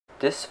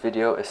This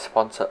video is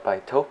sponsored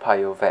by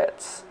Payoh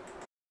Vets.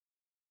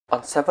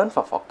 On 7th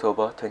of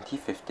October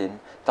 2015,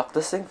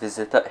 Dr. Singh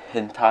visited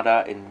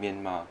Hinthada in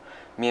Myanmar.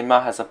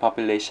 Myanmar has a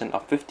population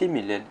of 50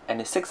 million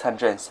and is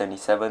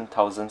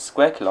 677,000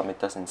 square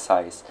kilometers in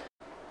size.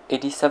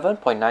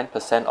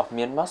 87.9% of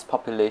Myanmar's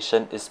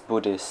population is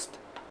Buddhist.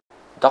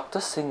 Dr.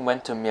 Singh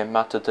went to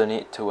Myanmar to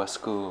donate to a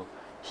school.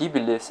 He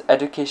believes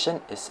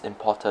education is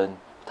important,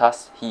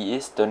 thus he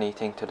is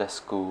donating to the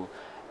school.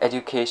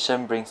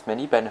 Education brings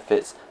many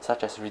benefits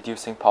such as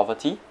reducing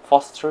poverty,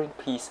 fostering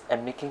peace,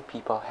 and making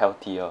people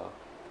healthier.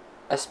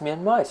 As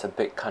Myanmar is a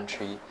big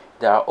country,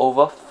 there are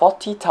over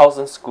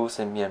 40,000 schools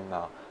in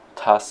Myanmar.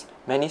 Thus,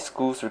 many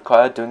schools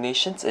require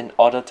donations in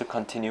order to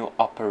continue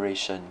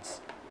operations.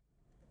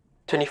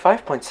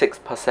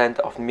 25.6%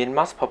 of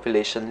Myanmar's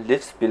population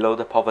lives below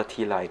the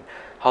poverty line.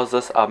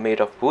 Houses are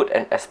made of wood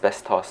and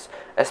asbestos.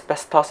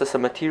 Asbestos is a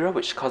material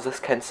which causes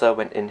cancer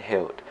when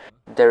inhaled.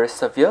 There is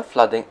severe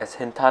flooding as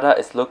Hinthada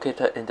is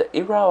located in the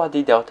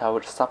Irrawaddy Delta,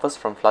 which suffers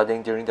from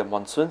flooding during the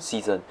monsoon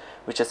season,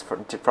 which is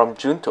from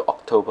June to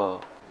October.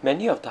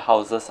 Many of the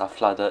houses are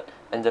flooded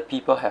and the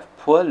people have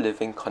poor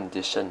living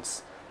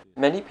conditions.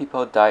 Many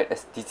people died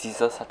as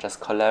diseases such as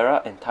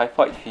cholera and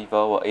typhoid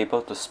fever were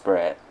able to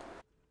spread.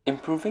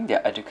 Improving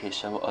their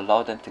education will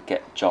allow them to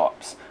get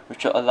jobs,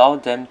 which will allow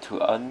them to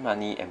earn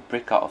money and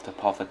break out of the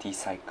poverty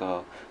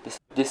cycle.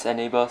 This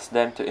enables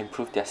them to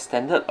improve their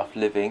standard of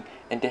living,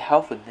 and their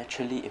health will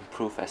naturally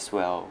improve as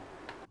well.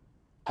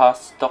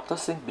 Thus, Dr.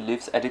 Singh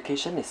believes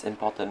education is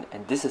important,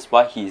 and this is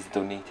why he is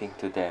donating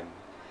to them.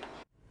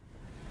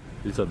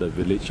 These are the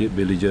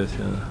villagers.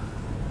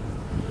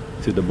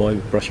 See the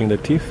boy brushing the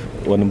teeth.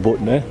 One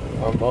boat there.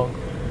 One boat.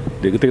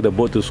 They take the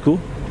boat to school.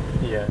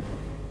 Yeah.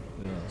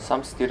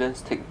 Some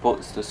students take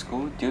boats to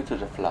school due to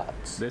the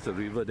floods. There's a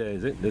river there,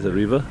 is it? There's a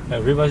river?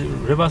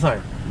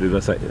 Riverside.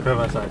 Riverside. Yeah.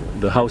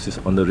 Riverside. The house is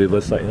on the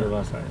riverside.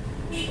 Riverside.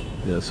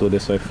 Yeah, so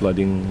that's why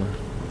flooding.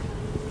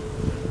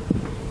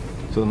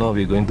 So now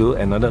we're going to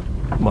another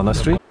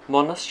monastery.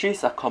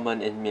 Monasteries are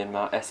common in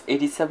Myanmar as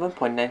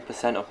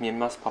 87.9% of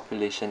Myanmar's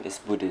population is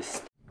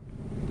Buddhist.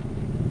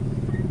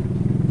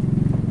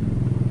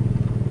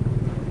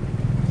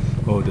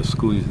 Oh, the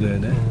school is there,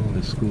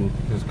 the school.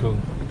 The school.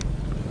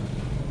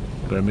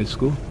 Primary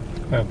school?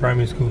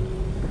 Primary school.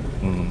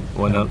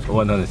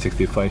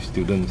 165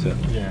 students.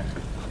 Yeah.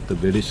 The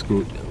village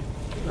school.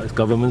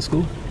 Government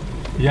school?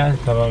 Yeah,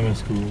 government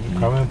school.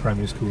 Government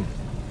primary school.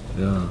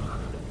 Yeah.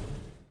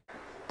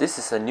 This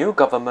is a new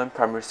government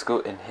primary school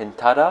in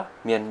Hinthada,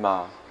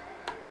 Myanmar.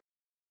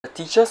 The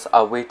teachers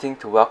are waiting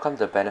to welcome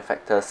the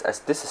benefactors as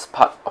this is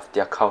part of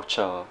their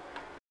culture.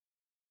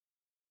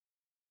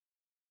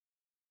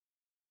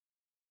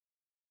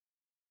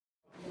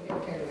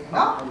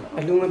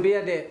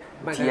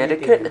 The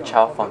Educate a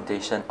Child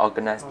Foundation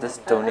organized this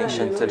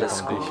donation to the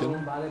school.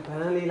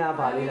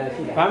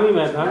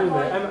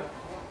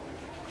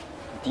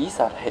 These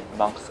are the head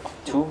monks of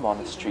two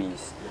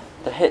monasteries.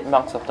 The head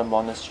monks of the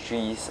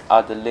monasteries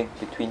are the link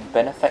between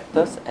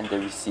benefactors and the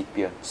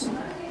recipients.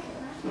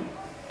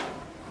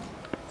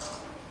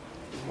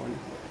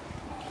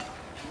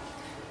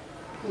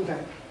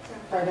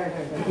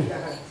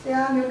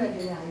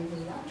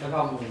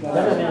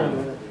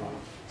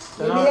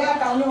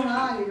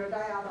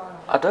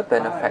 Other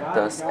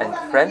benefactors and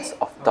friends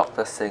of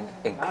Dr. Singh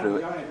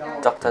include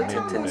Dr.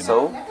 Tin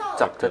So,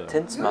 Dr.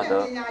 Tin's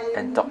mother,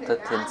 and Dr.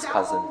 Tin's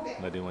cousin.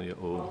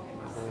 91-year-old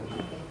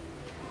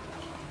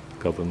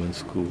government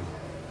school.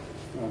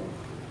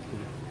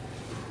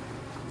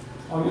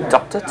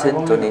 Dr.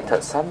 Tin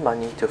donated some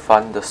money to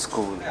fund the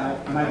school.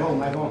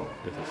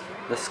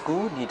 The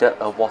school needed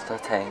a water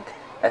tank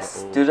as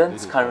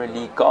students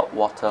currently got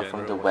water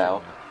from the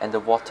well and the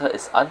water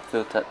is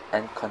unfiltered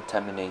and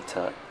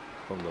contaminated.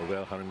 From the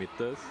well, 100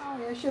 meters.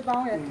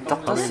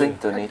 Dr. Singh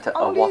donated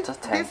a water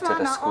tank to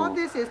the school.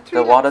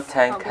 The water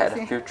tank had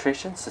a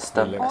filtration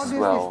system as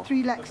well.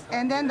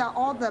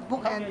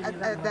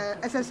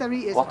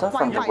 Water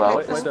from the well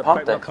is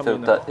pumped and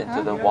filtered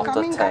into the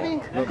water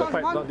tank.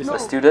 The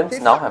students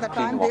now have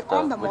clean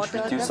water, which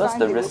reduces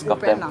the risk of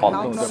them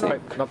falling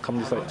sick.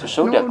 To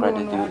show their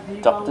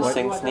gratitude, Dr.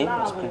 Singh's name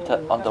was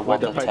printed on the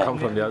water tank. Come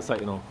from the outside,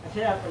 you know.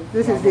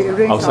 This is the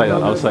ring.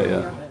 Outside,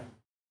 yeah.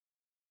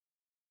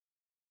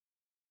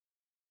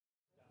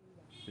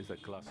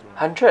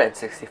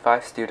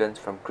 165 students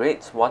from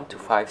grades 1 to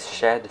 5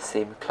 share the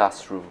same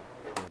classroom.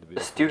 The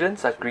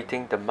students are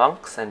greeting the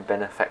monks and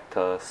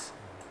benefactors.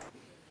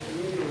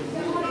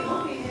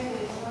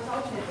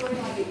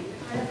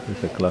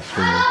 It's a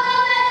classroom.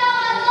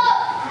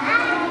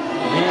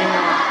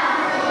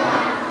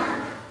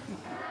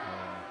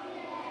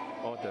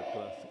 All the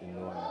class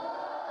in one.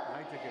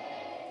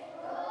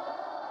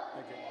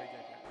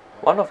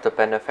 One of the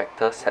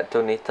benefactors had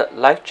donated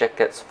life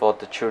jackets for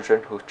the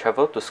children who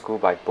travel to school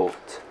by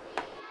boat.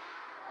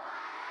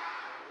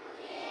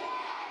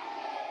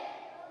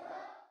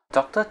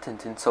 Dr.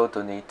 Tintinso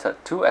donated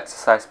 2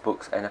 exercise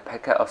books and a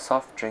packet of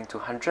soft drink to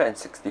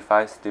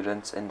 165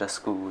 students in the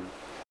school.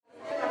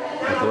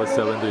 It was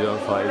 7 to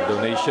 5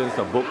 donations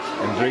of books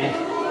and drinks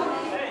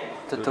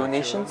The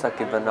donations are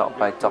given out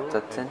by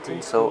Dr.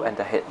 Tintin So and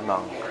the head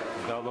monk.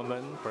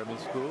 Government primary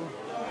school.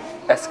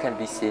 As can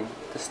be seen,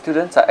 the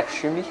students are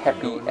extremely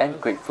happy and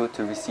grateful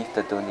to receive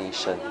the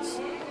donations.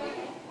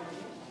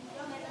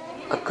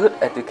 A good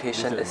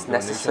education is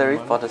necessary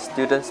for the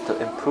students to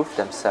improve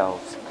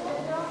themselves.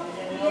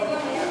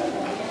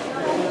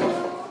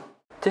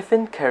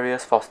 Tiffin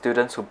carriers for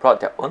students who brought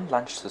their own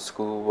lunch to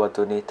school were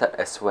donated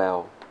as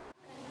well.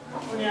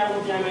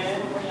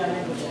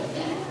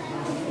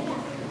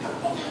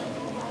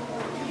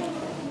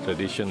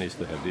 Tradition is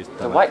to have this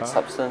The white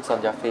substance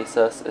on their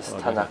faces is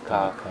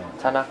Tanaka.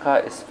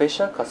 Tanaka is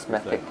facial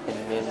cosmetic in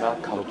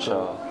Myanmar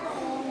culture.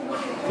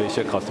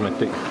 facial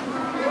cosmetic.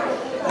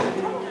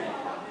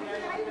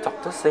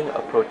 Dr. Singh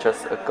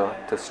approaches a girl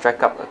to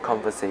strike up a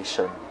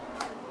conversation.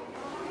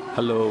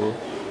 Hello.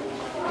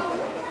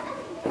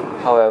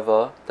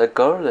 However, the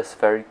girl is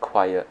very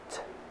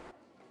quiet.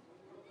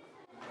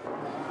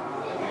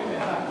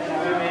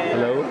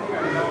 Hello.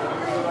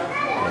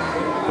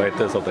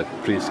 Writers of the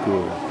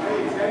preschool.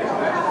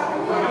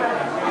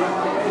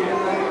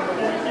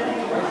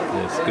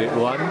 Yes, grade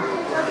 1.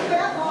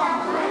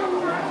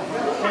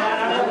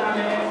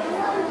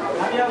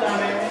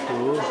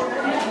 Two.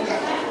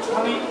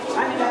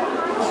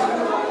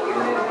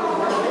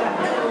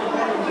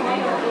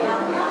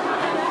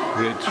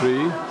 Grade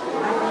 3.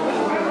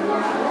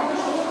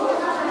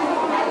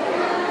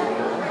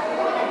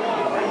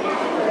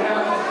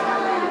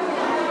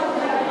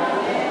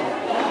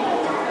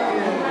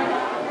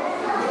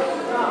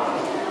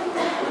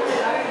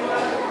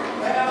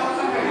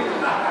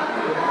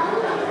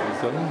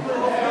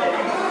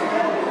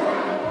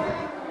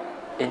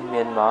 In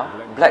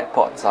Myanmar,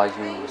 blackboards are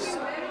used.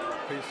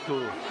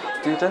 Preschool.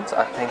 Students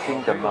are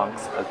thanking the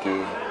monks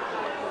again.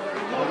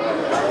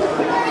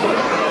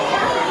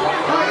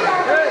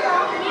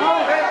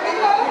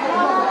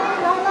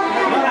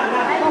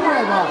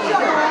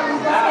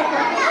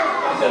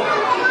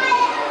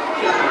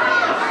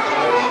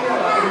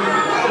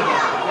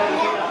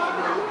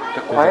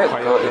 The quiet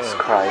girl is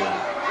crying.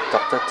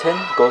 Dr. Tin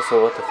goes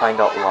over to find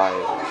out why.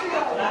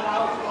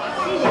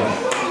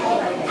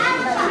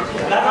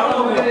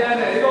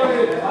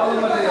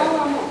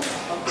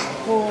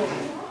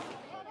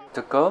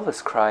 The girl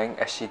is crying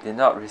as she did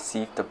not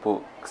receive the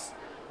books.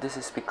 This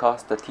is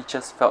because the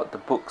teachers felt the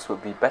books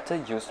would be better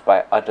used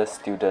by other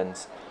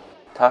students.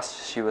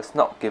 Thus, she was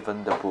not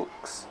given the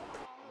books.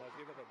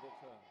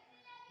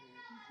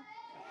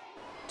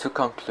 To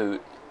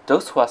conclude,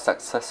 those who are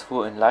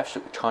successful in life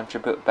should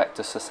contribute back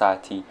to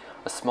society.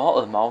 A small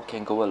amount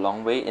can go a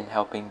long way in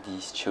helping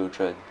these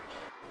children.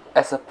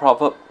 As a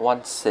proverb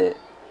once said,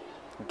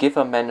 "Give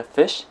a man a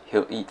fish,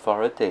 he'll eat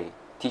for a day.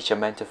 Teach a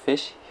man to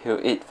fish,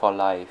 he'll eat for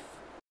life."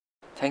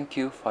 Thank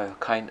you for your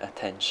kind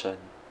attention.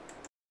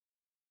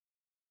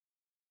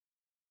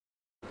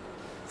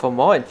 For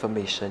more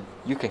information,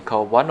 you can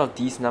call one of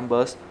these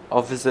numbers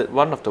or visit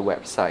one of the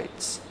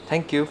websites.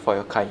 Thank you for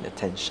your kind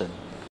attention.